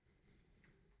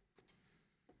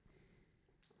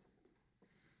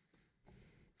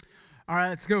All right,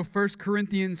 let's go. 1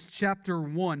 Corinthians chapter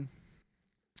 1.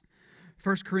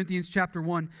 1 Corinthians chapter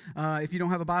 1. If you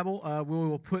don't have a Bible, we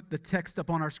will put the text up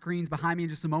on our screens behind me in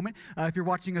just a moment. If you're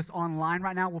watching us online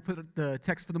right now, we'll put the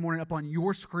text for the morning up on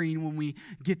your screen when we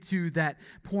get to that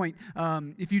point.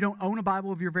 If you don't own a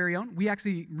Bible of your very own, we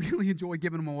actually really enjoy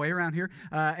giving them away around here.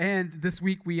 And this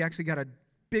week, we actually got a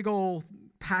big old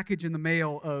package in the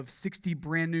mail of 60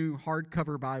 brand new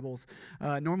hardcover Bibles.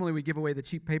 Normally we give away the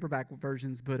cheap paperback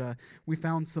versions, but we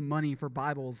found some money for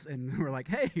Bibles, and we're like,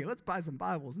 hey, let's buy some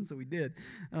Bibles, and so we did.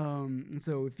 And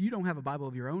so if you don't have a Bible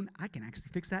of your own, I can actually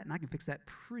fix that, and I can fix that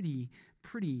pretty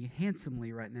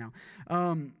handsomely right now.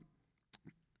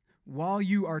 While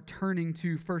you are turning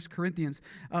to 1 Corinthians,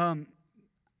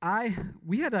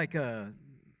 we had like a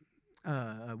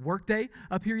work day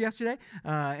up here yesterday,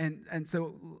 and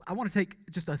so I want to take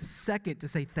just a second to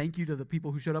say thank you to the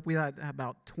people who showed up. We had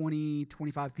about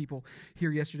 25 people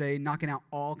here yesterday knocking out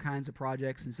all kinds of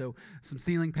projects, and so some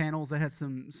ceiling panels that had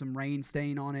some rain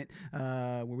stain on it,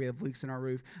 where we have leaks in our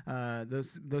roof.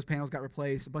 Those panels got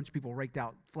replaced. A bunch of people raked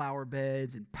out flower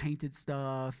beds and painted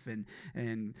stuff,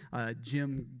 and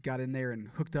Jim got in there and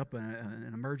hooked up an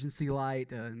emergency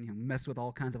light, messed with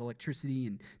all kinds of electricity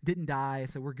and didn't die,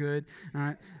 so we're good. All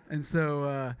right, and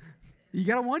so you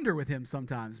gotta wonder with him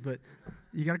sometimes, but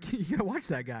you gotta watch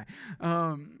that guy.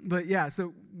 But yeah,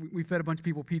 so we fed a bunch of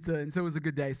people pizza, and so it was a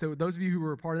good day. So those of you who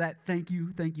were a part of that, thank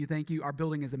you. Our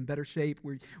building is in better shape.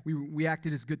 We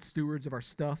acted as good stewards of our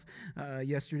stuff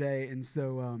yesterday, and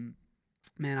so.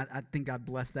 Man, I think God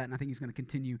blessed that, and I think He's going to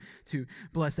continue to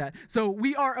bless that. So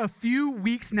we are a few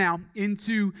weeks now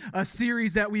into a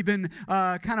series that we've been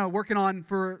kind of working on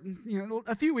for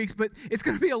a few weeks, but it's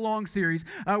going to be a long series.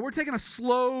 We're taking a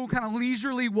slow, kind of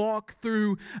leisurely walk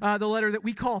through the letter that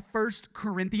we call 1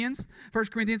 Corinthians. 1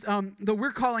 Corinthians, though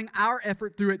we're calling our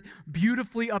effort through it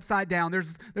Beautifully Upside Down.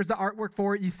 There's the artwork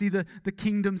for it. You see the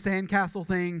kingdom sandcastle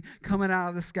thing coming out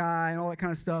of the sky and all that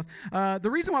kind of stuff. The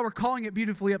reason why we're calling it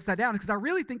Beautifully Upside Down is because I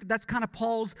really think that's kind of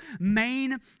Paul's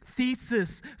main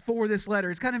thesis for this letter.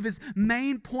 It's kind of his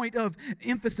main point of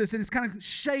emphasis, and it's kind of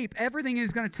shape everything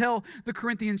he's going to tell the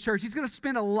Corinthian church. He's going to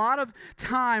spend a lot of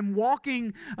time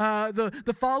walking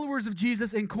the followers of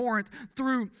Jesus in Corinth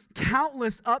through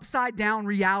countless upside-down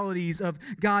realities of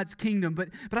God's kingdom. But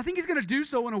I think he's going to do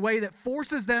so in a way that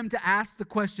forces them to ask the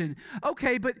question,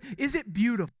 okay, but is it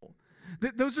beautiful?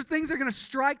 Those are things that are going to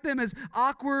strike them as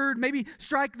awkward, maybe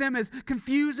strike them as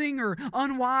confusing or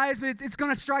unwise. It's going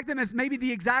to strike them as maybe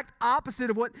the exact opposite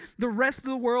of what the rest of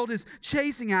the world is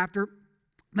chasing after.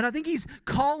 But I think he's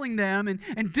calling them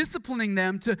and disciplining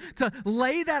them to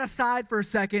lay that aside for a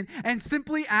second and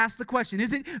simply ask the question,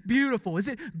 is it beautiful? Is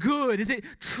it good? Is it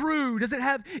true? Does it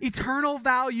have eternal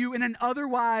value in an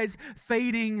otherwise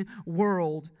fading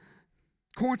world?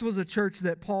 Corinth was a church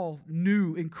that Paul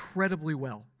knew incredibly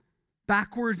well.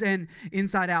 Backwards and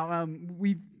inside out.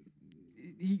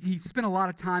 He spent a lot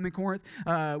of time in Corinth.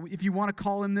 If you want to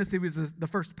call him this, he was the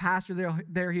first pastor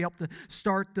there. He helped to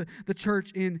start the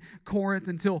church in Corinth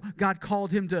until God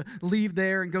called him to leave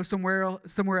there and go somewhere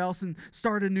else and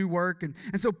start a new work. And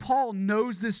so Paul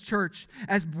knows this church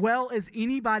as well as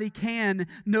anybody can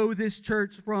know this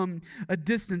church from a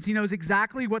distance. He knows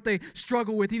exactly what they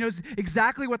struggle with. He knows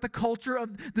exactly what the culture of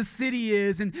the city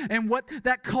is and what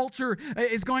that culture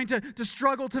is going to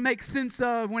struggle to make sense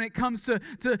of when it comes to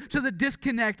the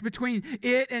disconnect between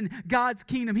it and God's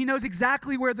kingdom. He knows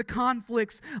exactly where the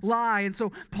conflicts lie. And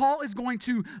so Paul is going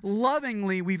to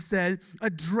lovingly, we've said,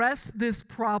 address this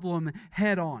problem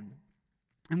head on.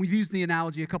 And we've used the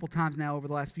analogy a couple times now over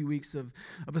the last few weeks of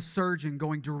a surgeon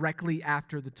going directly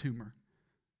after the tumor.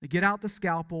 They get out the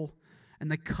scalpel and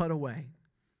they cut away.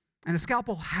 And a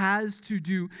scalpel has to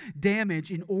do damage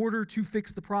in order to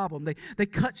fix the problem. They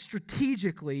cut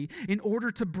strategically in order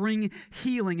to bring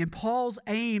healing. And Paul's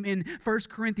aim in 1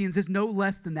 Corinthians is no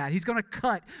less than that. He's going to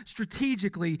cut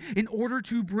strategically in order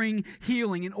to bring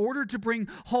healing, in order to bring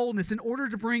wholeness, in order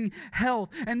to bring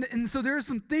health. And so there are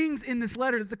some things in this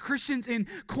letter that the Christians in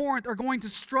Corinth are going to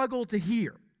struggle to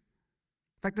hear.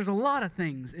 In fact, there's a lot of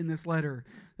things in this letter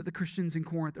that the Christians in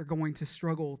Corinth are going to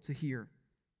struggle to hear.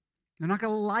 They're not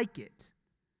going to like it,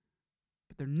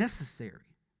 but they're necessary.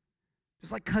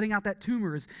 Just like cutting out that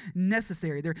tumor is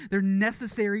necessary. They're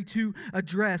necessary to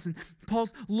address. And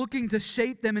Paul's looking to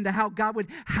shape them into how God would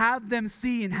have them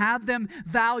see and have them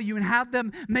value and have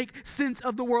them make sense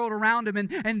of the world around them.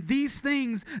 And these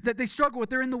things that they struggle with,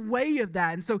 they're in the way of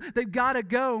that. And so they've got to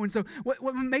go. And so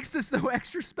what makes this, though,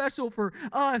 extra special for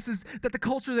us is that the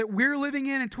culture that we're living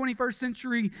in 21st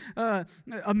century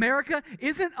America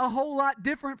isn't a whole lot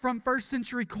different from first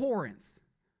century Corinth.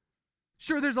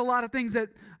 Sure, there's a lot of things that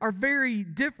are very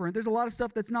different. There's a lot of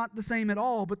stuff that's not the same at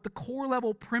all, but the core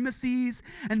level premises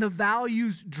and the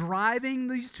values driving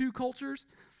these two cultures,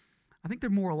 I think they're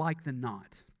more alike than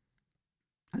not.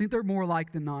 I think they're more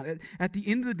alike than not. At the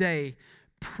end of the day,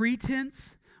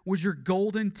 pretense was your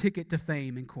golden ticket to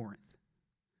fame in Corinth.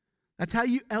 That's how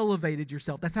you elevated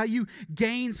yourself. That's how you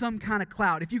gained some kind of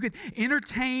clout. If you could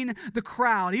entertain the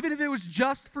crowd, even if it was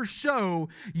just for show,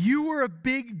 you were a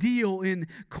big deal in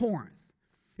Corinth.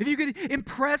 If you could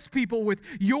impress people with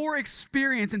your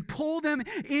experience and pull them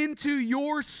into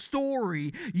your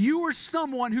story, you were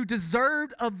someone who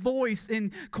deserved a voice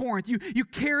in Corinth. You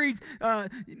carried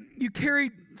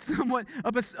somewhat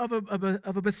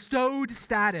of a bestowed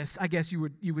status, I guess you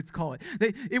would call it.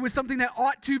 It was something that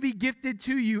ought to be gifted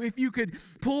to you if you could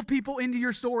pull people into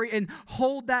your story and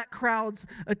hold that crowd's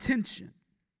attention.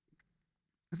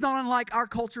 It's not unlike our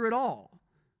culture at all.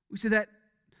 We see that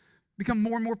become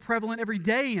more and more prevalent every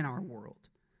day in our world.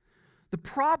 The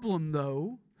problem,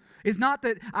 though, is not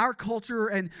that our culture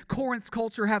and Corinth's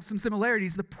culture have some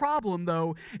similarities. The problem,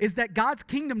 though, is that God's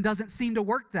kingdom doesn't seem to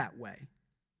work that way.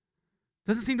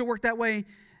 Doesn't seem to work that way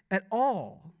at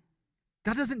all.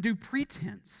 God doesn't do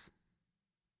pretense.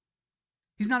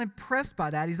 He's not impressed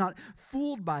by that. He's not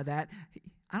fooled by that.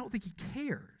 I don't think he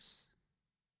cares.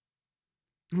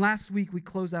 And last week, we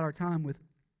closed out our time with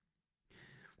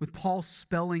Paul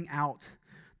spelling out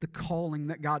the calling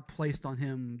that God placed on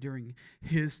him during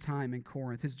his time in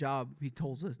Corinth. His job, he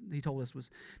told us, was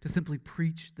to simply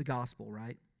preach the gospel,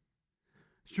 right?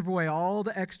 Strip away all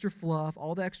the extra fluff,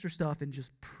 all the extra stuff, and just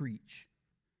preach.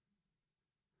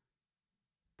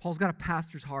 Paul's got a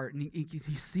pastor's heart, and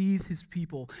he sees his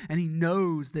people, and he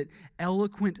knows that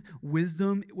eloquent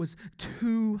wisdom was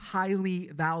too highly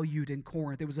valued in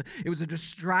Corinth. It was a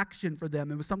distraction for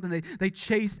them. It was something they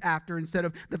chased after instead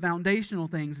of the foundational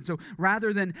things. And so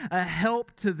rather than a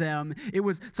help to them, it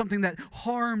was something that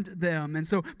harmed them. And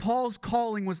so Paul's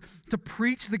calling was to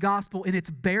preach the gospel in its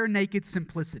bare naked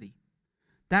simplicity.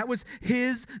 That was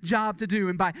his job to do.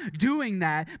 And by doing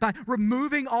that, by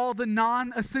removing all the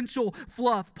non-essential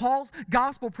fluff, Paul's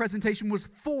gospel presentation was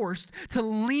forced to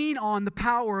lean on the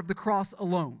power of the cross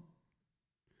alone.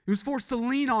 He was forced to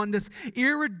lean on this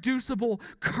irreducible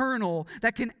kernel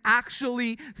that can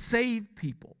actually save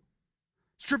people.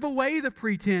 Strip away the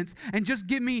pretense and just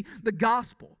give me the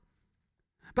gospel.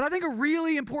 But I think a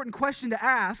really important question to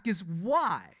ask is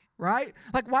why? Right?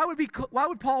 Like, why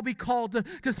would Paul be called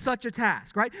to such a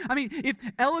task, right? I mean, if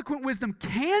eloquent wisdom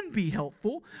can be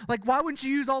helpful, like, why wouldn't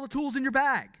you use all the tools in your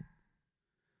bag?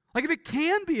 Like, if it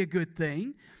can be a good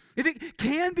thing, if it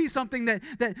can be something that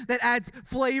adds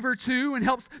flavor to and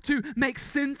helps to make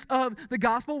sense of the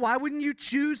gospel, why wouldn't you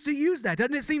choose to use that?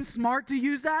 Doesn't it seem smart to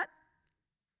use that?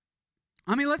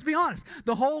 I mean, let's be honest.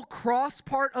 The whole cross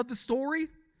part of the story,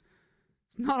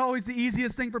 it's not always the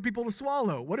easiest thing for people to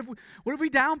swallow. What if we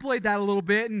downplayed that a little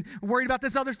bit and worried about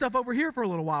this other stuff over here for a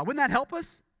little while? Wouldn't that help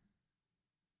us?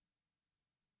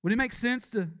 Would it make sense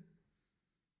to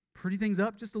pretty things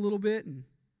up just a little bit and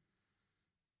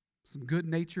some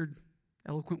good-natured,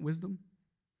 eloquent wisdom?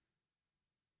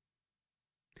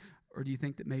 Or do you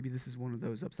think that maybe this is one of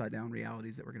those upside-down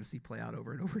realities that we're going to see play out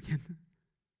over and over again?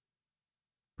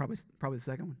 Probably the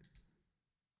second one.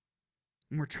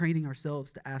 And we're training ourselves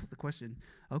to ask the question,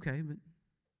 okay, but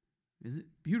is it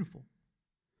beautiful?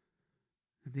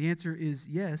 If the answer is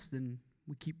yes, then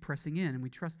we keep pressing in and we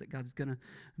trust that God's going to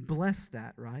bless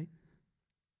that, right?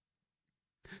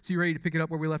 So you ready to pick it up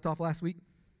where we left off last week?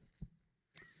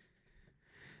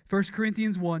 1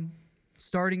 Corinthians 1,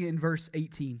 starting in verse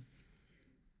 18.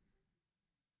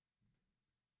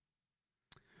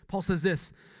 Paul says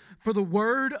this, "For the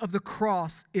word of the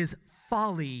cross is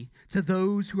folly to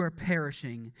those who are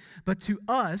perishing, but to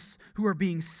us who are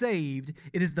being saved,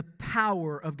 it is the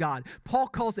power of God." Paul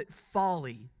calls it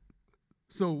folly.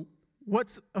 So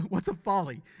what's a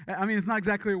folly? I mean, it's not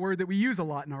exactly a word that we use a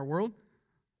lot in our world.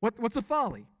 What's a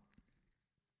folly?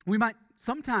 We might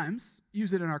sometimes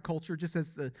use it in our culture just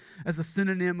as a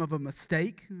synonym of a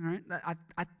mistake. Right?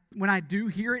 When I do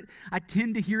hear it, I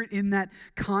tend to hear it in that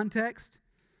context.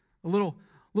 A little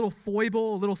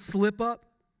foible, a little slip up.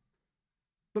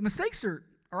 But mistakes are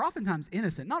oftentimes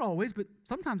innocent. Not always, but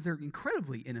sometimes they're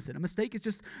incredibly innocent. A mistake is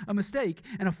just a mistake,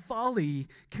 and a folly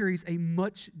carries a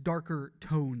much darker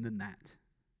tone than that.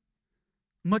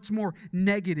 Much more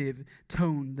negative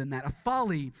tone than that. A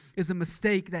folly is a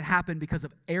mistake that happened because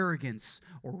of arrogance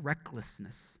or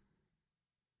recklessness.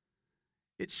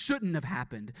 It shouldn't have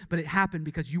happened, but it happened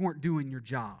because you weren't doing your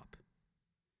job.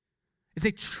 It's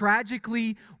a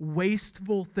tragically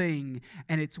wasteful thing,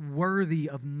 and it's worthy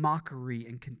of mockery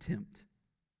and contempt.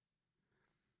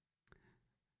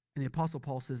 And the Apostle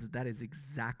Paul says that that is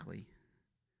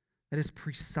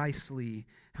precisely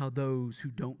how those who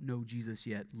don't know Jesus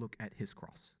yet look at his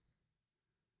cross.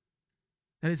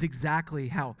 That is exactly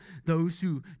how those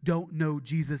who don't know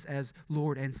Jesus as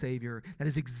Lord and Savior, that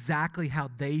is exactly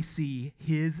how they see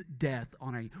his death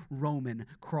on a Roman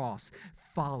cross.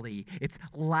 Folly. It's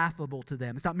laughable to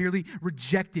them. It's not merely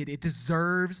rejected, it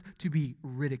deserves to be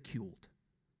ridiculed.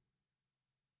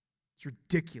 It's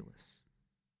ridiculous.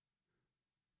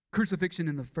 Crucifixion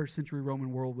in the first century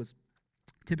Roman world was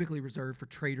typically reserved for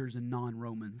traitors and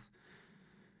non-Romans.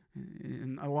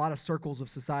 In a lot of circles of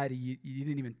society, you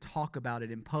didn't even talk about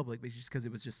it in public, but just because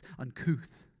it was just uncouth.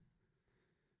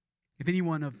 If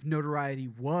anyone of notoriety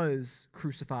was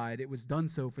crucified, it was done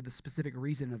so for the specific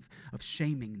reason of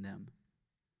shaming them.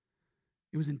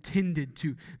 It was intended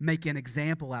to make an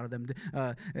example out of them.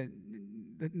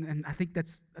 And I think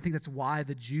that's why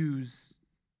the Jews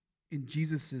in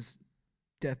Jesus'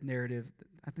 death narrative,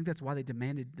 I think that's why they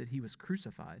demanded that he was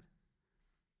crucified.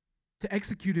 To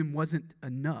execute him wasn't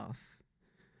enough.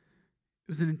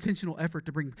 It was an intentional effort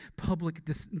to bring public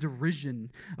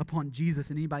derision upon Jesus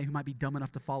and anybody who might be dumb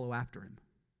enough to follow after him.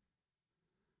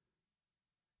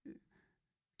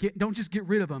 Don't just get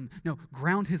rid of him. No,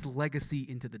 ground his legacy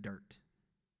into the dirt.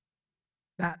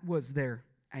 That was their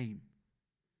aim.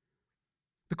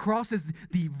 The cross is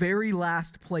the very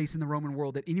last place in the Roman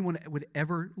world that anyone would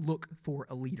ever look for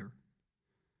a leader.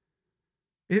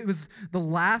 It was the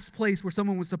last place where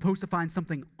someone was supposed to find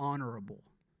something honorable.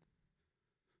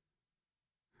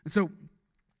 And so,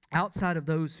 outside of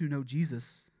those who know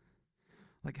Jesus,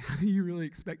 like, how do you really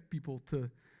expect people to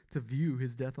view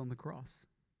his death on the cross?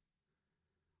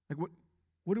 Like,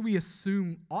 what do we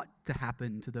assume ought to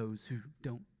happen to those who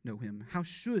don't know him? How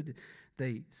should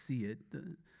they see it?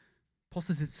 Paul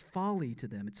says it's folly to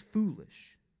them. It's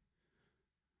foolish.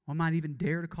 One might even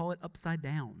dare to call it upside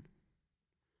down.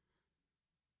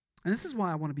 And this is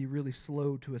why I want to be really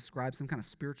slow to ascribe some kind of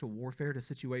spiritual warfare to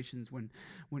situations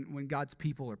when God's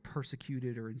people are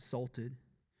persecuted or insulted.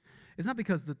 It's not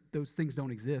because those things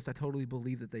don't exist. I totally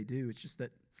believe that they do. It's just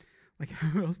that, like,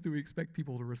 how else do we expect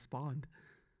people to respond?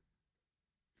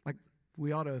 Like,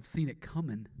 we ought to have seen it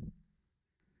coming.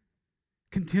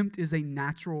 Contempt is a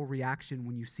natural reaction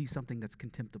when you see something that's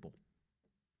contemptible.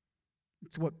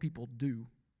 It's what people do.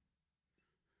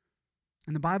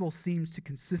 And the Bible seems to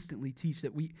consistently teach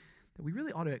that we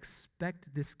really ought to expect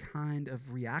this kind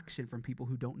of reaction from people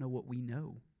who don't know what we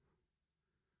know.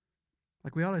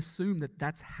 Like, we ought to assume that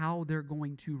that's how they're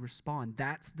going to respond.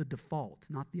 That's the default,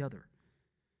 not the other.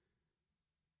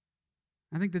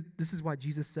 I think that this is why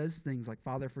Jesus says things like,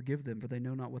 Father, forgive them, for they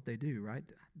know not what they do, right?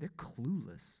 They're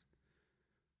clueless.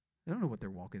 They don't know what they're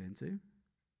walking into.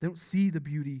 They don't see the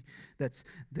beauty that's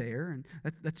there, and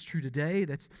that's true today.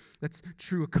 That's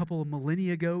true a couple of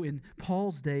millennia ago in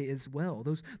Paul's day as well.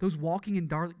 Those walking in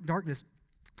darkness,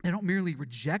 they don't merely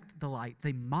reject the light,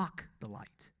 they mock the light.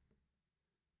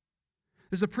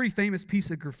 There's a pretty famous piece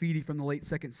of graffiti from the late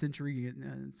 2nd century.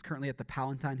 It's currently at the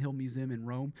Palatine Hill Museum in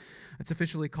Rome. It's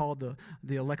officially called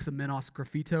the Alexamenos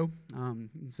Graffito.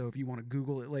 So if you want to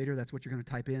Google it later, that's what you're going to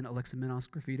type in, Alexamenos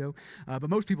Graffito. But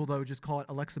most people, though, just call it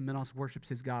Alexamenos worships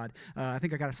his God. I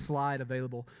think I got a slide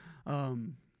available.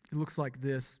 It looks like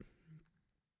this.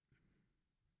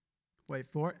 Wait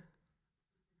for it.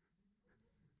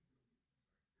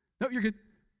 No, you're good.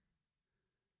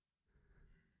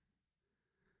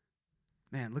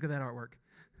 Man, look at that artwork.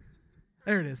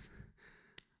 There it is.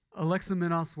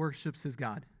 Alexamenos worships his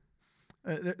God.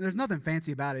 There's nothing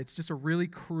fancy about it. It's just a really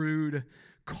crude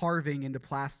carving into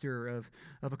plaster of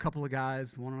a couple of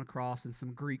guys, one on a cross, and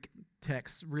some Greek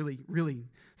text, really, really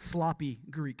sloppy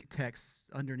Greek text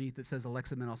underneath that says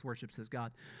Alexamenos worships his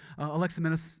God.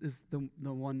 Alexamenos is the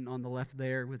one on the left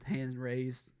there with hands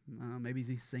raised. Maybe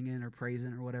he's singing or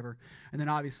praising or whatever. And then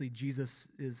obviously Jesus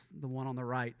is the one on the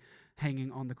right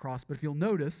hanging on the cross. But if you'll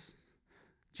notice,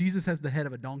 Jesus has the head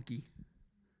of a donkey.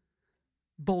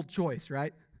 Bold choice,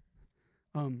 right?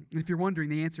 If you're wondering,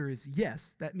 the answer is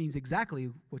yes. That means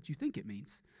exactly what you think it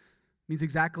means. It means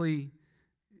exactly,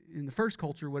 in the first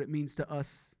culture, what it means to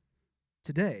us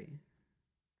today.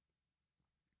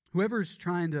 Whoever's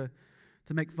trying to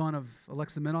make fun of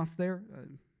Alexamenos there,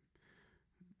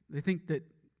 they think that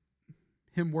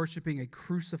him worshiping a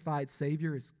crucified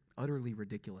Savior is utterly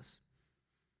ridiculous.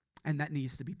 And that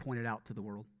needs to be pointed out to the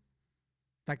world.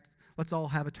 In fact, let's all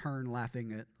have a turn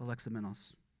laughing at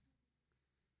Alexamenos.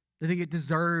 They think it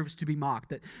deserves to be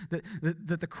mocked,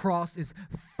 that the cross is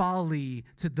folly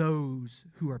to those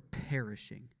who are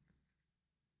perishing.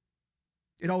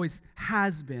 It always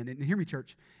has been, and hear me,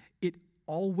 church, it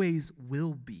always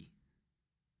will be.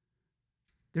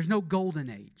 There's no golden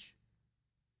age.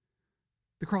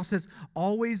 The cross has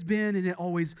always been and it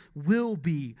always will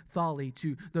be folly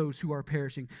to those who are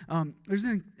perishing. There's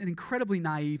an incredibly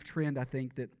naive trend, I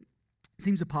think, that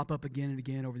seems to pop up again and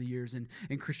again over the years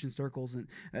in Christian circles, and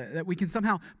that we can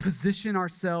somehow position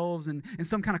ourselves in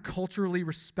some kind of culturally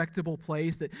respectable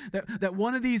place, that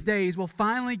one of these days we'll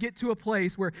finally get to a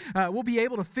place where we'll be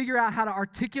able to figure out how to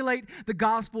articulate the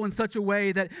gospel in such a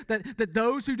way that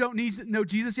those who don't know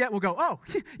Jesus yet will go, oh,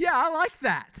 yeah, I like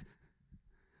that.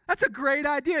 That's a great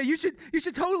idea. You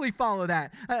should totally follow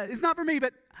that. It's not for me,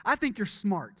 but I think you're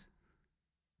smart.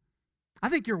 I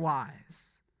think you're wise.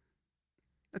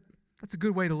 That's a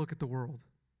good way to look at the world.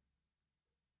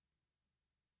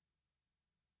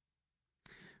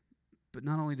 But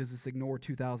not only does this ignore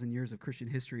 2,000 years of Christian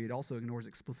history, it also ignores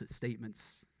explicit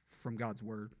statements from God's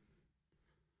word.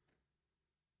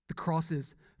 The cross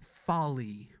is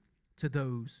folly to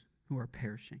those who are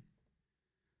perishing.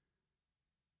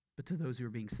 But to those who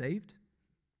are being saved,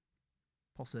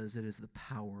 Paul says it is the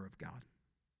power of God.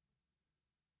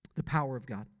 The power of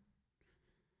God.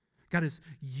 God is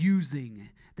using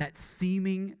that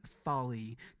seeming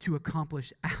folly to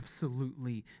accomplish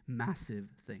absolutely massive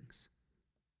things.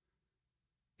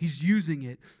 He's using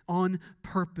it on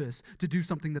purpose to do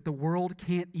something that the world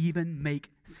can't even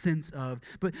make sense of.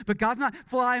 But God's not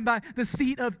flying by the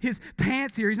seat of his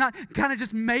pants here. He's not kind of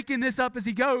just making this up as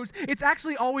he goes. It's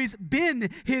actually always been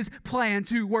his plan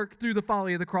to work through the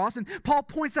folly of the cross. And Paul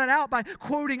points that out by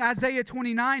quoting Isaiah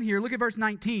 29 here. Look at verse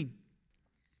 19.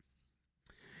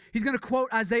 He's going to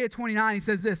quote Isaiah 29. He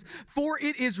says this, "For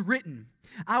it is written,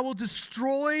 I will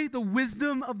destroy the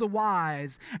wisdom of the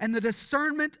wise, and the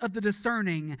discernment of the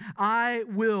discerning I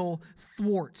will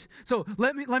thwart." So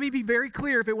let me be very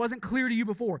clear if it wasn't clear to you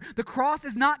before. The cross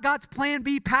is not God's plan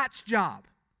B patch job.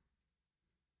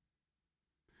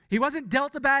 He wasn't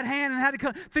dealt a bad hand and had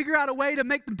to figure out a way to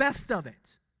make the best of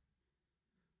it.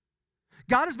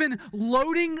 God has been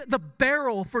loading the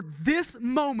barrel for this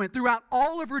moment throughout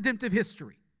all of redemptive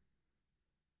history.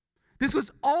 This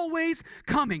was always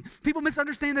coming. People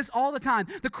misunderstand this all the time.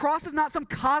 The cross is not some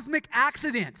cosmic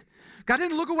accident. God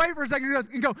didn't look away for a second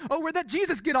and go, oh, where'd that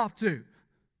Jesus get off to?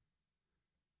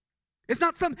 It's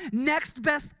not some next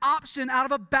best option out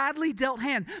of a badly dealt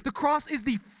hand. The cross is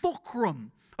the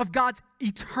fulcrum of God's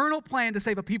eternal plan to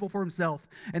save a people for himself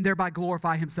and thereby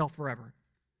glorify himself forever.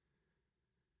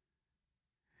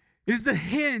 It is the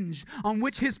hinge on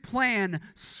which his plan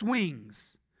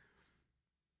swings.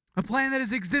 A plan that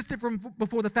has existed from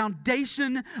before the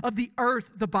foundation of the earth,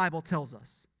 the Bible tells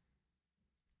us.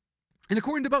 And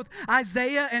according to both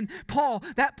Isaiah and Paul,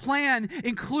 that plan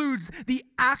includes the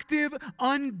active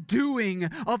undoing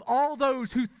of all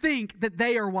those who think that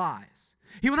they are wise.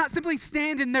 He will not simply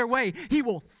stand in their way, he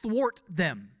will thwart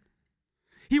them.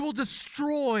 He will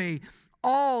destroy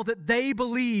all that they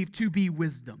believe to be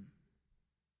wisdom.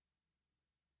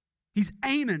 He's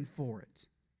aiming for it.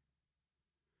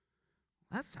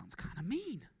 That sounds kind of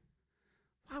mean.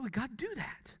 Why would God do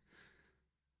that?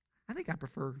 I think I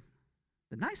prefer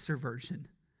the nicer version.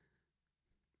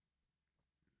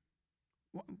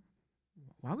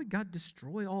 Why would God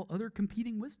destroy all other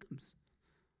competing wisdoms?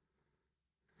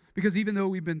 Because even though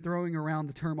we've been throwing around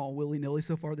the term all willy-nilly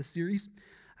so far this series,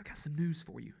 I've got some news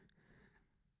for you.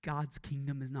 God's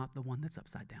kingdom is not the one that's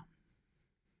upside down.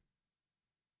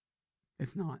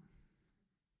 It's not.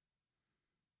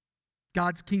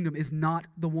 God's kingdom is not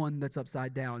the one that's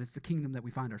upside down. It's the kingdom that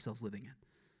we find ourselves living in.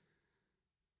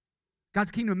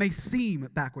 God's kingdom may seem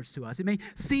backwards to us. It may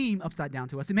seem upside down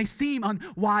to us. It may seem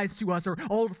unwise to us or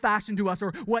old-fashioned to us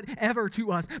or whatever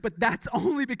to us, but that's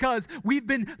only because we've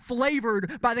been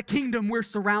flavored by the kingdom we're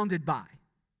surrounded by.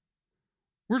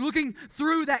 We're looking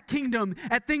through that kingdom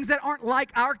at things that aren't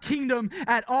like our kingdom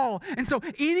at all. And so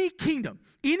any kingdom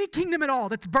at all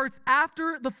that's birthed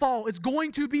after the fall is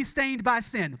going to be stained by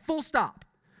sin. Full stop.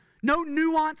 No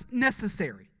nuance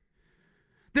necessary.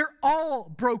 They're all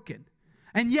broken.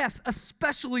 And yes,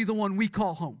 especially the one we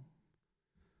call home.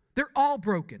 They're all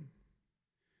broken.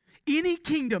 Any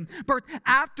kingdom birthed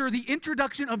after the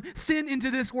introduction of sin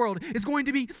into this world is going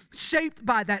to be shaped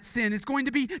by that sin. It's going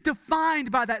to be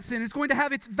defined by that sin. It's going to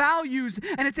have its values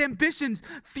and its ambitions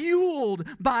fueled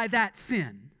by that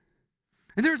sin.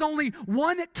 And there's only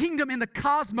one kingdom in the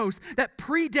cosmos that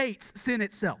predates sin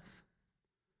itself.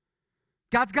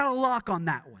 God's got a lock on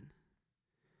that one.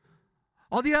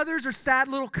 All the others are sad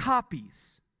little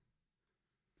copies.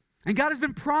 And God has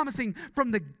been promising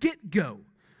from the get-go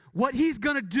what he's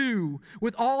going to do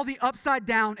with all the upside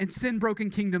down and sin-broken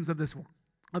kingdoms of this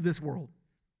world.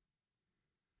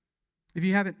 If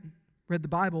you haven't read the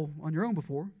Bible on your own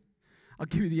before, I'll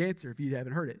give you the answer if you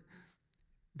haven't heard it.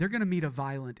 they're going to meet a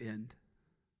violent end.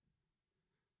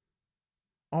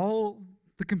 All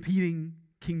the competing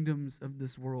kingdoms of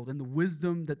this world and the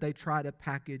wisdom that they try to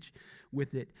package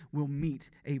with it will meet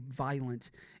a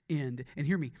violent end. And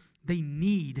hear me, they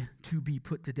need to be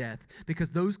put to death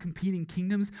because those competing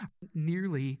kingdoms aren't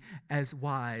nearly as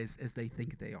wise as they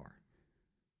think they are.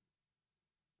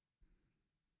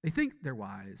 They think they're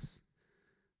wise,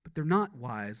 but they're not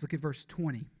wise. Look at verse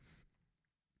 20.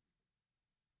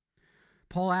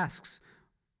 Paul asks,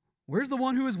 where's the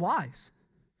one who is wise?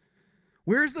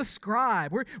 Where's the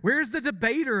scribe? Where's the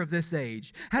debater of this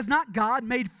age? Has not God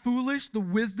made foolish the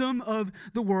wisdom of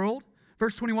the world?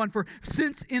 Verse 21, for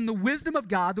since in the wisdom of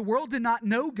God, the world did not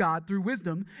know God through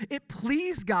wisdom, it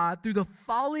pleased God through the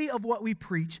folly of what we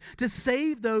preach to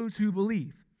save those who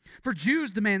believe. For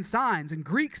Jews demand signs and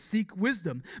Greeks seek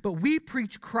wisdom, but we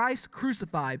preach Christ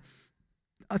crucified,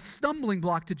 a stumbling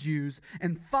block to Jews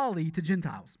and folly to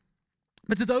Gentiles.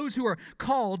 But to those who are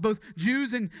called, both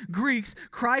Jews and Greeks,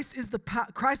 Christ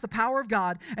the power of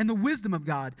God and the wisdom of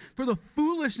God. For the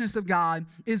foolishness of God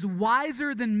is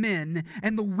wiser than men,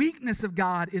 and the weakness of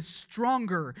God is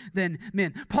stronger than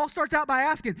men. Paul starts out by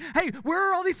asking, hey, where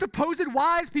are all these supposed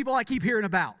wise people I keep hearing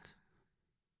about?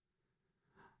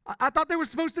 I thought there was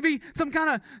supposed to be some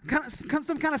kind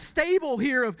of stable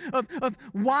here of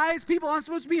wise people I'm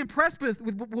supposed to be impressed with.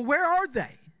 Well, where are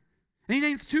they? And he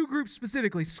names two groups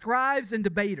specifically, scribes and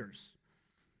debaters.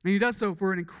 And he does so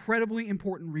for an incredibly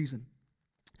important reason.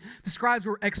 The scribes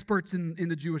were experts in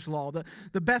the Jewish law.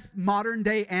 The best modern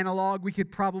day analog we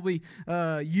could probably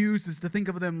use is to think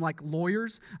of them like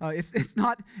lawyers. It's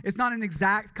not an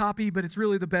exact copy, but it's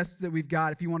really the best that we've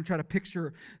got if you want to try to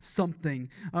picture something.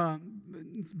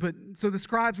 But so the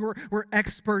scribes were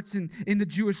experts in the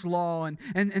Jewish law,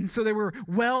 and so they were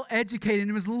well educated.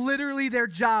 And it was literally their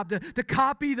job to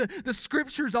copy the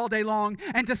scriptures all day long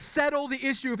and to settle the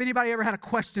issue if anybody ever had a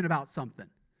question about something.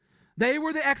 They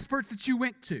were the experts that you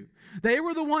went to. They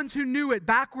were the ones who knew it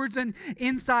backwards and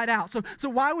inside out. So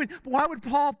why would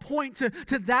Paul point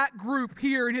to that group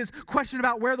here in his question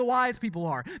about where the wise people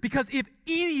are? Because if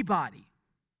anybody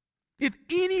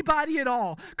at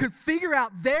all could figure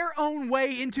out their own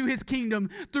way into his kingdom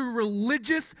through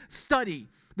religious study,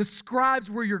 the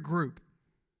scribes were your group.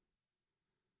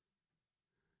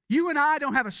 You and I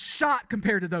don't have a shot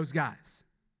compared to those guys.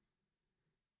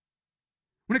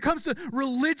 When it comes to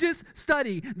religious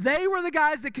study, they were the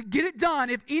guys that could get it done.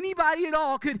 If anybody at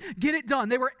all could get it done,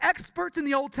 they were experts in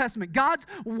the Old Testament, God's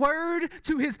word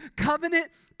to his covenant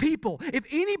people. If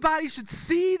anybody should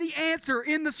see the answer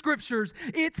in the scriptures,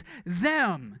 it's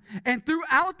them. And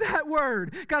throughout that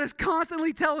word, God is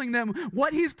constantly telling them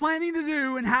what he's planning to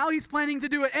do and how he's planning to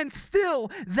do it. And still,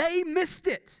 they missed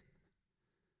it.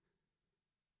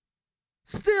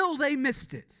 Still, they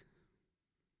missed it.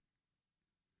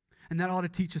 And that ought to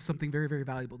teach us something very, very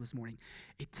valuable this morning.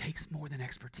 It takes more than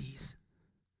expertise.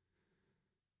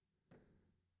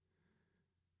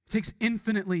 It takes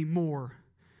infinitely more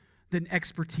than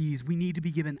expertise. We need to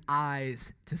be given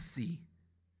eyes to see.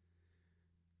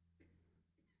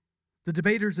 The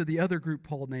debaters are the other group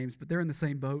Paul names, but they're in the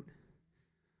same boat.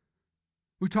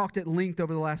 We talked at length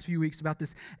over the last few weeks about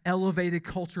this elevated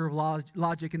culture of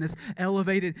logic and this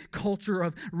elevated culture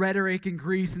of rhetoric in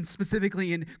Greece and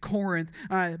specifically in Corinth.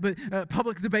 But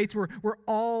public debates were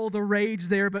all the rage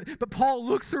there. But Paul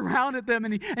looks around at them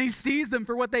and he sees them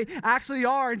for what they actually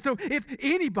are. And so if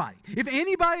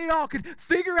anybody at all could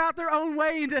figure out their own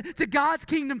way into God's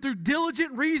kingdom through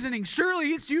diligent reasoning,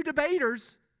 surely it's you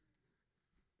debaters.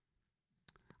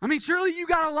 I mean, surely you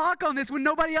got a lock on this when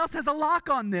nobody else has a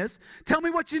lock on this. Tell me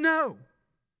what you know.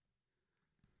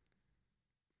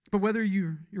 But whether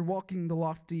you're walking the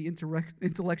lofty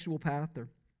intellectual path or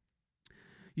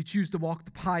you choose to walk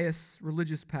the pious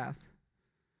religious path,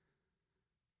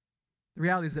 the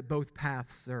reality is that both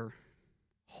paths are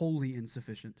wholly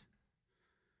insufficient.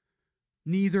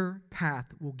 Neither path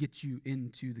will get you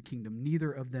into the kingdom.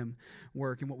 Neither of them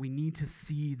work. And what we need to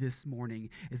see this morning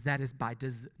is that is by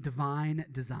divine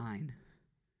design.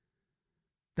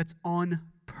 That's on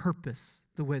purpose,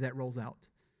 the way that rolls out.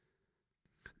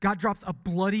 God drops a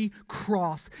bloody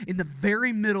cross in the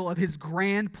very middle of his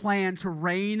grand plan to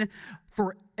reign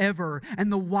forever.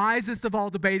 And the wisest of all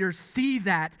debaters see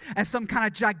that as some kind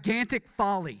of gigantic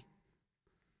folly.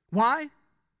 Why?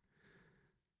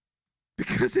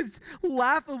 Because it's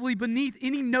laughably beneath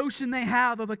any notion they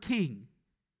have of a king.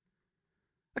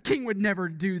 A king would never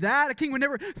do that. A king would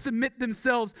never submit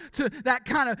themselves to that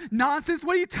kind of nonsense.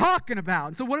 What are you talking about?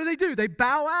 And so what do? They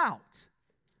bow out.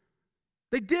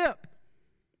 They dip.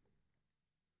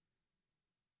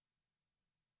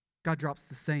 God drops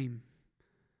the same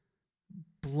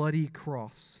bloody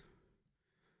cross,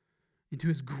 into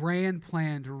his grand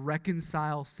plan to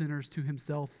reconcile sinners to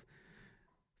himself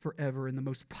forever, and the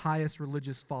most pious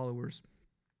religious followers,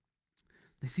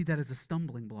 they see that as a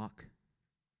stumbling block.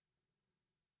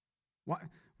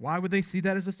 Why would they see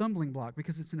that as a stumbling block?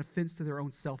 Because it's an offense to their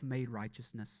own self-made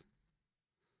righteousness.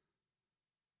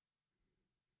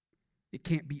 It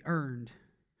can't be earned,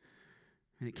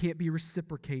 and it can't be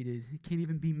reciprocated. It can't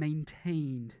even be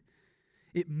maintained.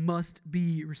 It must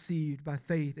be received by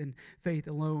faith and faith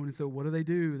alone. And so what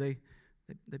do? They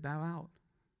bow out.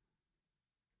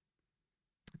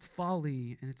 It's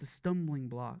folly, and it's a stumbling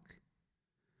block.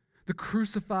 The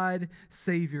crucified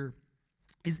Savior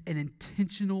is an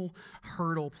intentional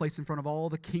hurdle placed in front of all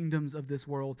the kingdoms of this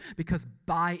world, because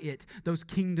by it, those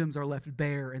kingdoms are left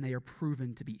bare and they are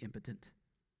proven to be impotent.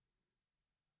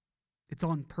 It's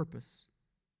on purpose.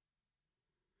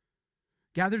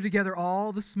 Gather together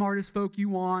all the smartest folk you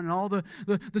want and all the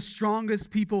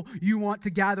strongest people you want to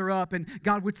gather up, and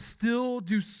God would still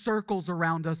do circles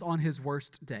around us on his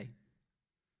worst day.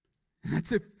 And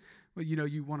that's if,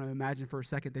 you want to imagine for a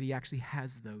second that he actually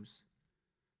has those.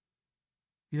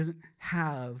 He doesn't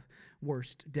have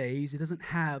worst days. He doesn't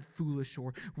have foolish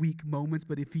or weak moments,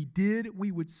 but if he did,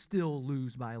 we would still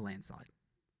lose by a landslide.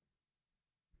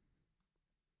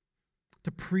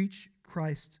 To preach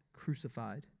Christ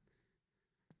crucified,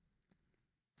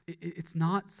 it's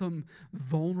not some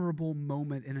vulnerable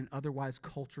moment in an otherwise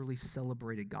culturally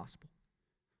celebrated gospel.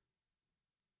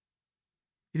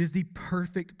 It is the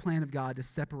perfect plan of God to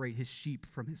separate his sheep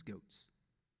from his goats.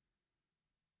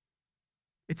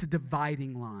 It's a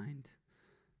dividing line,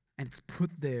 and it's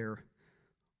put there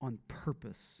on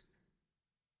purpose.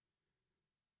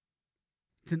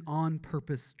 It's an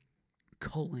on-purpose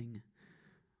culling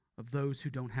of those who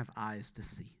don't have eyes to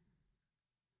see.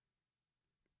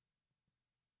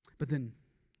 But then,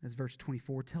 as verse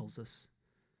 24 tells us,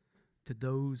 to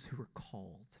those who are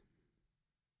called.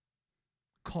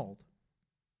 Called.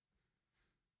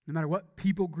 No matter what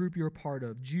people group you're a part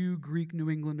of, Jew, Greek, New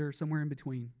Englander, somewhere in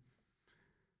between,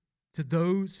 to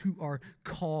those who are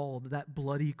called, that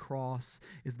bloody cross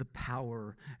is the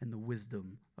power and the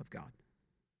wisdom of God.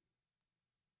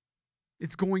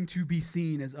 It's going to be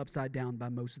seen as upside down by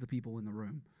most of the people in the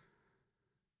room.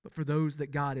 But for those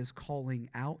that God is calling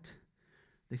out,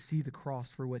 they see the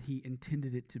cross for what he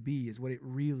intended it to be, is what it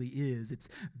really is. It's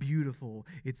beautiful,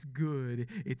 it's good,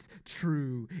 it's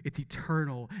true, it's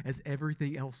eternal, as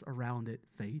everything else around it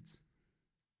fades.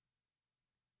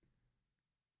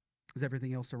 As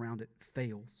everything else around it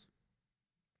fails.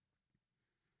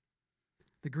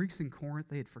 The Greeks in Corinth,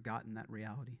 they had forgotten that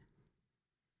reality.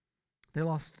 They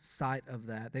lost sight of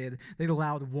that. They'd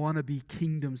allowed wannabe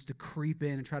kingdoms to creep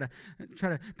in and try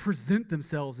to present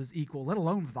themselves as equal, let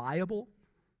alone viable.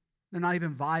 They're not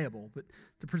even viable, but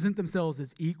to present themselves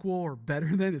as equal or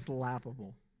better than is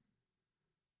laughable.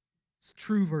 It's a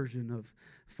true version of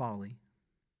folly.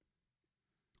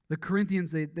 The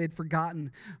Corinthians, they'd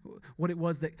forgotten what it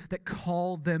was that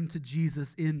called them to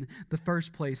Jesus in the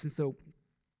first place. And so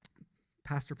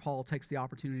Pastor Paul takes the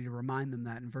opportunity to remind them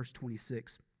that in verse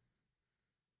 26.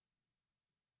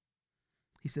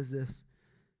 He says this,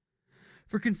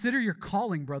 "For consider your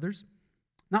calling, brothers.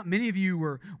 Not many of you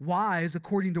were wise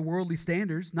according to worldly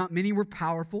standards. Not many were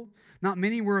powerful. Not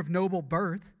many were of noble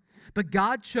birth. But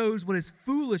God chose what is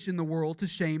foolish in the world to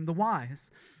shame the wise.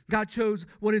 God chose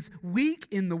what is weak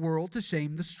in the world to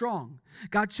shame the strong.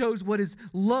 God chose what is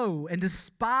low and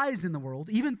despised in the world,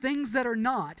 even things that are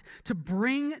not, to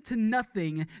bring to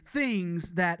nothing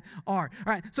things that are."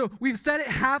 All right, so we've said it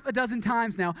half a dozen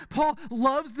times now. Paul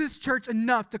loves this church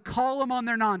enough to call them on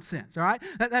their nonsense, all right?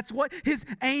 That's what his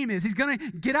aim is. He's going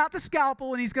to get out the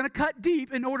scalpel and he's going to cut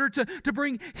deep in order to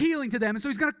bring healing to them. And so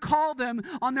he's going to call them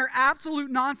on their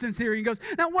absolute nonsense here. He goes,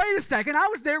 now wait a second, I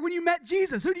was there when you met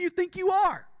Jesus. Who do you think you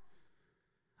are?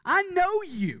 I know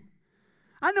you.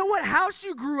 I know what house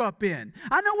you grew up in.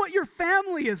 I know what your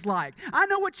family is like. I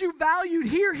know what you valued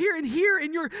here, and here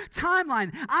in your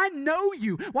timeline. I know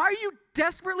you. Why are you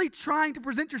desperately trying to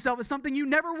present yourself as something you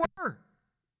never were?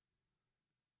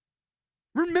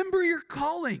 Remember your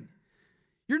calling.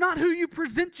 You're not who you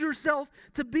present yourself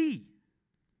to be.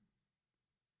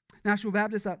 Nashville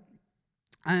Baptist,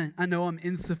 I know I'm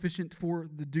insufficient for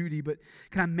the duty, but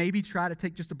can I maybe try to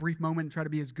take just a brief moment and try to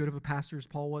be as good of a pastor as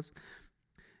Paul was?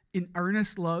 In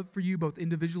earnest love for you, both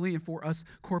individually and for us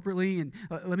corporately, and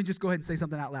let me just go ahead and say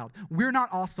something out loud. We're not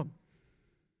awesome.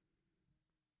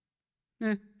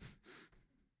 We're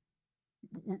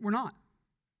not.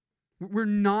 We're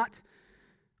not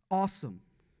awesome.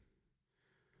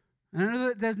 And I know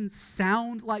that doesn't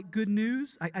sound like good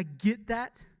news. I get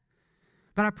that.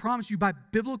 But I promise you, by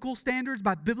biblical standards,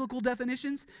 by biblical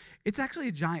definitions, it's actually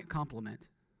a giant compliment.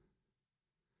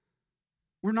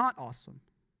 We're not awesome.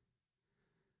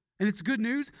 And it's good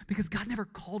news because God never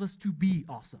called us to be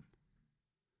awesome.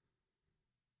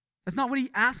 That's not what he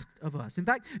asked of us. In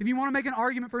fact, if you want to make an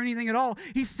argument for anything at all,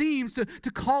 he seems to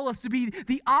call us to be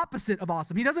the opposite of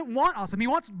awesome. He doesn't want awesome. He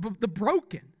wants the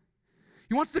broken.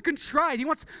 He wants the contrite. He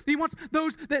wants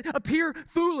those that appear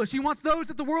foolish. He wants those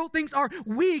that the world thinks are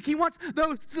weak. He wants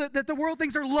those that the world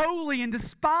thinks are lowly and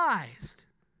despised.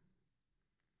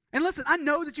 And listen, I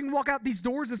know that you can walk out these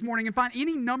doors this morning and find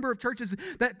any number of churches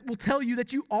that will tell you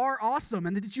that you are awesome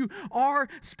and that you are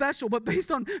special. But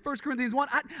based on 1 Corinthians 1,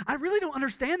 I really don't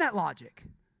understand that logic.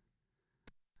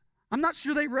 I'm not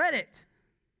sure they read it.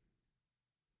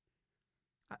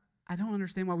 I don't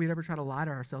understand why we'd ever try to lie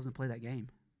to ourselves and play that game.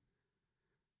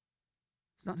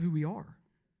 It's not who we are.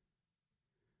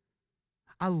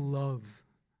 I love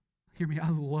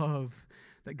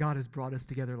that God has brought us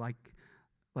together like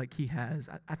he has.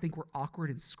 I think we're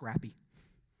awkward and scrappy.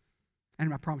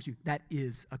 And I promise you, that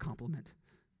is a compliment.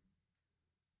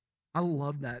 I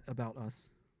love that about us.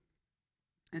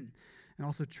 And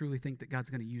also truly think that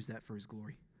God's going to use that for his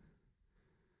glory.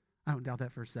 I don't doubt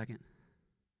that for a second.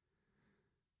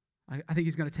 I think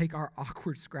he's going to take our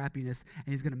awkward scrappiness and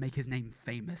he's going to make his name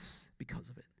famous because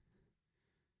of it.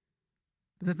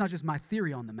 But that's not just my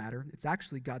theory on the matter. It's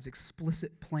actually God's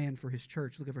explicit plan for his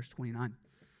church. Look at verse 29.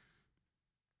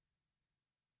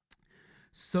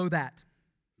 So that,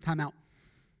 time out.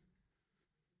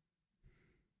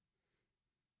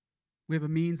 We have a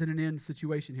means and an end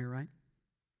situation here, right?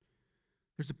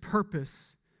 There's a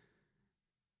purpose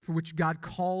for which God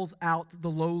calls out the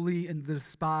lowly and the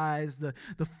despised, the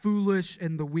foolish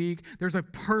and the weak. There's a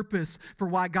purpose for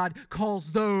why God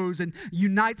calls those and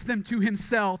unites them to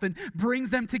himself and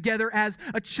brings them together as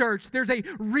a church. There's a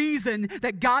reason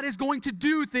that God is going to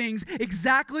do things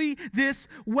exactly this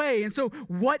way. And so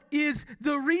what is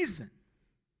the reason?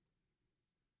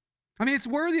 I mean, it's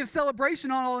worthy of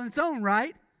celebration all on its own,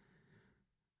 right?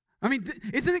 I mean,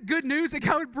 isn't it good news that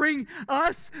God would bring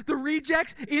us, the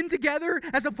rejects, in together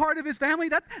as a part of his family?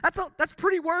 That's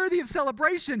pretty worthy of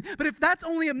celebration. But if that's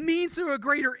only a means to a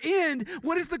greater end,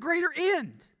 what is the greater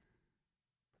end?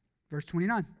 Verse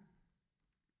 29.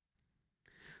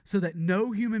 So that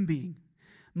no human being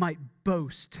might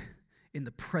boast in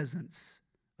the presence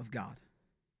of God.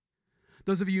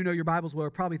 Those of you who know your Bibles well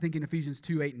are probably thinking Ephesians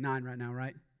 2, 8, and 9 right now,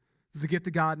 right? This is a gift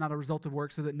of God, not a result of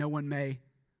work, so that no one may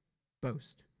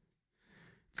boast.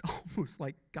 It's almost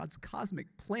like God's cosmic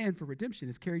plan for redemption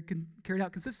is carried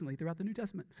out consistently throughout the New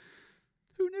Testament.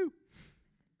 Who knew?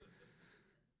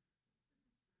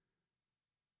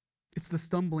 It's the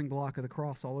stumbling block of the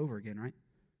cross all over again, right?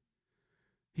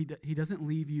 He doesn't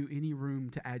leave you any room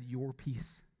to add your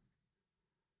piece.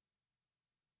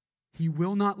 He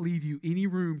will not leave you any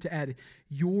room to add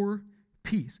your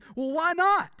piece. Well, why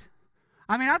not?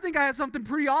 I mean, I think I have something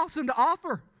pretty awesome to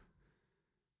offer.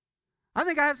 I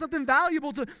think I have something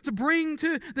valuable to bring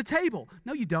to the table.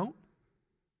 No, you don't.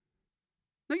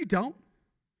 No, you don't.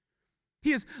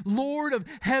 He is Lord of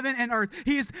heaven and earth.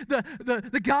 He is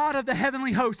the God of the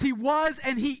heavenly host. He was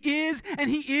and he is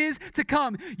to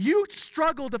come. You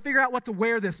struggle to figure out what to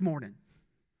wear this morning.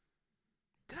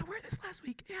 Did I wear this last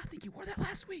week? Yeah, I think you wore that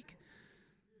last week.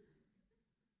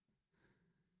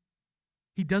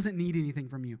 He doesn't need anything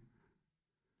from you.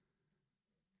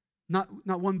 Not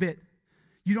one bit.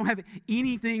 You don't have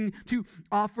anything to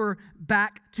offer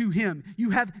back to him.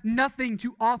 You have nothing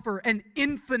to offer an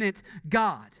infinite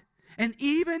God. And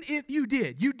even if you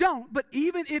did, you don't, but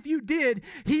even if you did,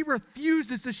 he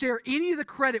refuses to share any of the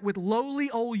credit with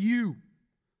lowly old you.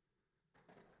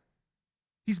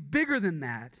 He's bigger than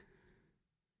that.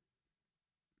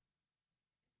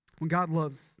 When God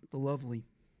loves the lovely,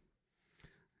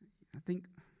 I think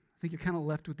you're kind of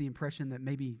left with the impression that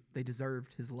maybe they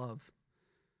deserved his love.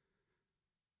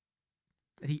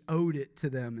 That he owed it to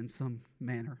them in some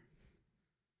manner.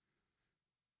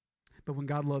 But when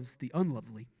God loves the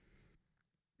unlovely,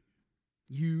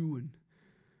 you and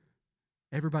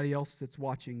everybody else that's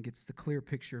watching gets the clear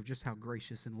picture of just how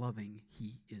gracious and loving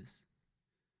he is.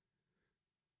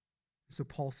 So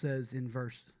Paul says in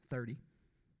verse 30,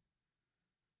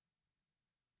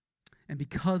 and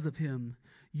because of him,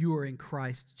 you are in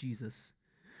Christ Jesus,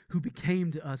 who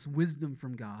became to us wisdom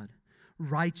from God,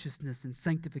 righteousness and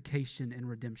sanctification and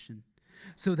redemption,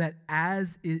 so that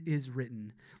as it is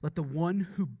written, let the one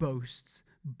who boasts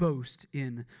boast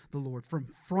in the Lord. From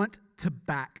front to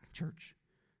back, church.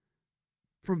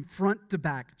 From front to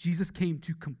back, Jesus came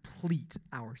to complete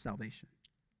our salvation.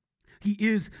 He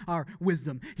is our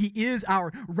wisdom. He is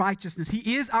our righteousness.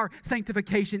 He is our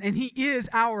sanctification, and He is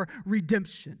our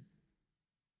redemption.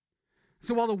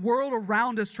 So while the world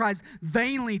around us tries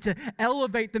vainly to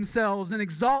elevate themselves and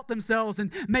exalt themselves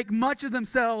and make much of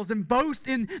themselves and boast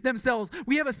in themselves,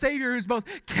 we have a Savior who's both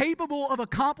capable of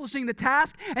accomplishing the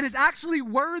task and is actually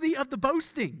worthy of the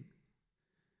boasting.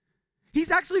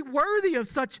 He's actually worthy of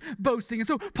such boasting. And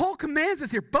so Paul commands us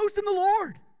here, boast in the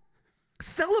Lord.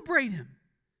 Celebrate Him.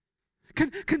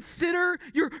 Consider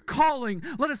your calling.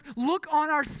 Let us look on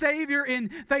our Savior in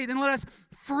faith and let us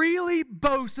freely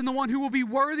boast in the one who will be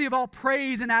worthy of all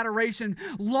praise and adoration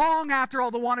long after all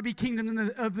the wannabe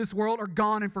kingdoms of this world are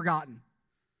gone and forgotten.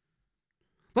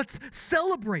 Let's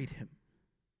celebrate Him.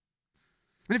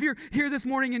 And if you're here this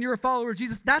morning and you're a follower of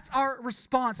Jesus, that's our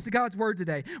response to God's word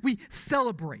today. We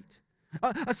celebrate.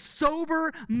 A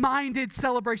sober-minded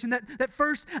celebration that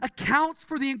first accounts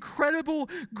for the incredible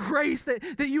grace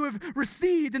that you have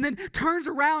received and then turns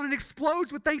around and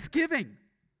explodes with thanksgiving.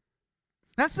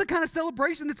 That's the kind of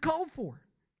celebration that's called for.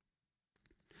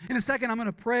 In a second, I'm going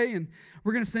to pray and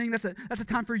we're going to sing. That's a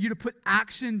time for you to put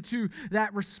action to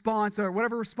that response or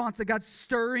whatever response that God's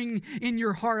stirring in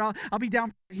your heart. I'll be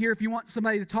down here if you want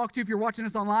somebody to talk to. If you're watching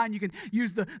us online, you can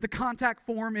use the contact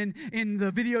form in the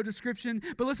video description.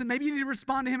 But listen, maybe you need to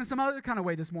respond to Him in some other kind of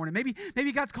way this morning.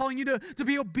 Maybe God's calling you to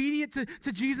be obedient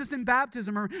to Jesus in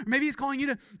baptism, or maybe He's calling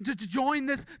you to join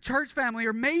this church family,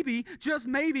 or maybe, just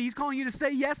maybe, He's calling you to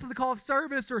say yes to the call of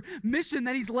service or mission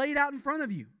that He's laid out in front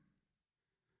of you.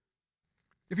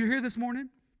 If you're here this morning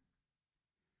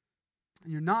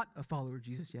and you're not a follower of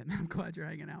Jesus yet, I'm glad you're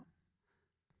hanging out.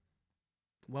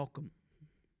 Welcome.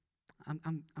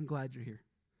 I'm glad you're here.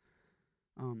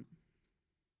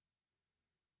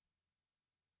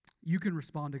 You can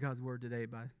respond to God's word today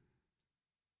by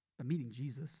meeting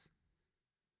Jesus.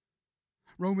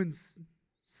 Romans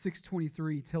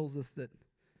 6:23 tells us that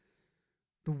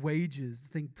the wages, the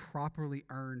thing properly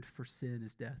earned for sin,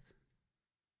 is death.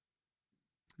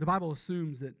 The Bible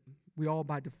assumes that we all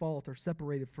by default are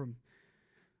separated from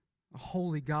a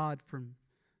holy God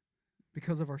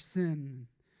because of our sin.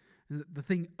 The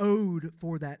thing owed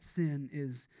for that sin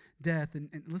is death. And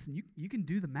listen, you can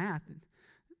do the math.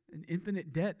 An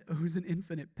infinite debt owes an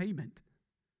infinite payment.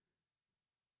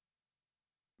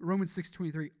 Romans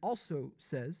 6:23 also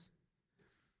says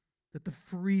that the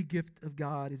free gift of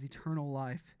God is eternal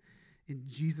life in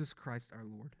Jesus Christ our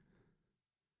Lord.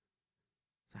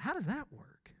 So how does that work?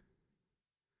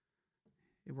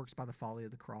 It works by the folly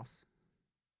of the cross.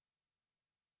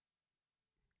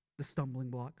 The stumbling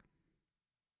block.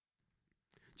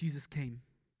 Jesus came.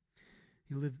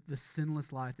 He lived the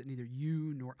sinless life that neither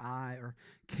you nor I are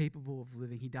capable of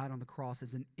living. He died on the cross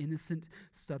as an innocent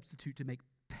substitute to make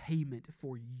payment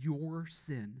for your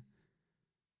sin.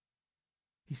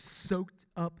 He soaked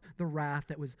up the wrath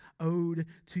that was owed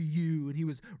to you, and He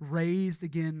was raised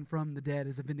again from the dead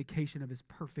as a vindication of His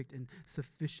perfect and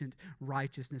sufficient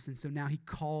righteousness. And so now He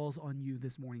calls on you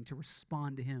this morning to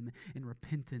respond to Him in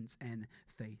repentance and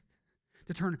faith,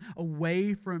 to turn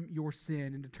away from your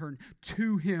sin and to turn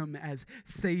to Him as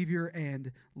Savior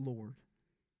and Lord.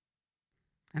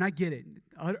 And I get it,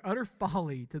 utter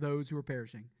folly to those who are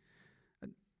perishing.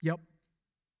 Yep,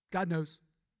 God knows.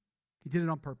 He did it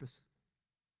on purpose.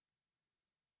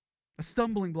 A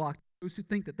stumbling block to those who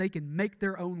think that they can make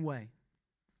their own way.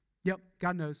 Yep,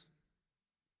 God knows.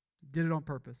 Did it on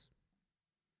purpose.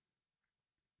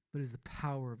 But it is the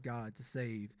power of God to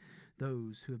save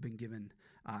those who have been given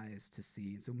eyes to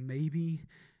see. And so maybe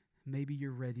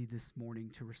you're ready this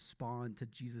morning to respond to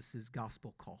Jesus'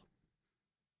 gospel call.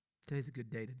 Today's a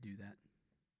good day to do that.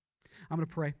 I'm going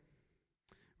to pray.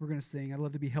 We're going to sing. I'd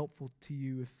love to be helpful to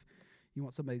you if you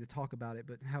want somebody to talk about it,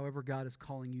 but however God is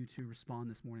calling you to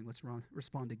respond this morning, let's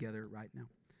respond together right now.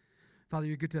 Father,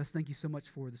 you're good to us. Thank you so much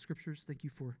for the scriptures. Thank you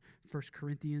for 1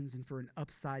 Corinthians and for an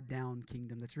upside-down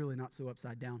kingdom that's really not so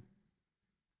upside down.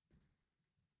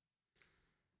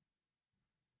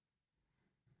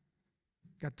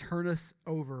 God, turn us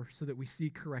over so that we see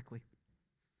correctly.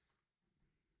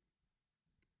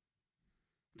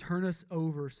 Turn us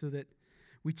over so that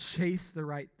we chase the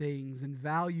right things and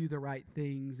value the right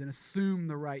things and assume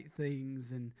the right things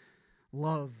and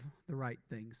love the right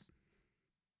things.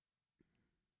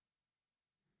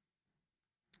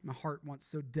 My heart wants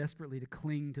so desperately to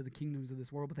cling to the kingdoms of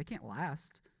this world, but they can't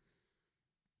last.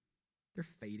 They're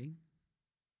fading.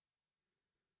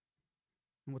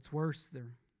 And what's worse,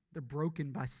 they're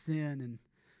broken by sin and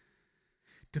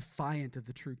defiant of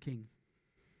the true King.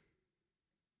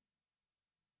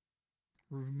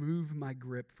 Remove my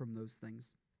grip from those things.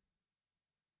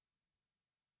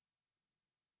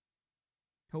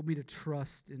 Help me to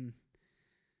trust in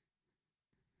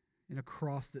in a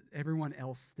cross that everyone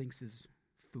else thinks is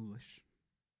foolish.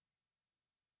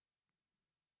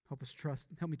 Help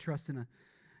me trust in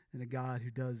a God who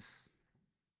does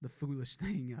the foolish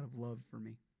thing out of love for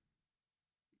me.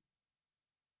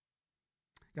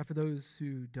 God, for those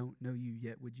who don't know you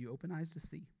yet, would you open eyes to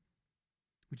see?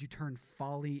 Would you turn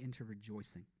folly into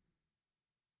rejoicing?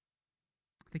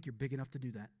 I think you're big enough to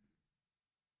do that.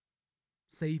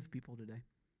 Save people today.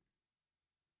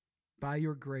 By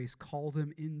your grace, call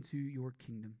them into your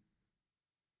kingdom.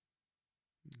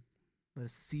 Let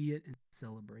us see it and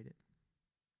celebrate it.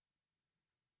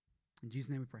 In Jesus'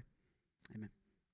 name we pray. Amen.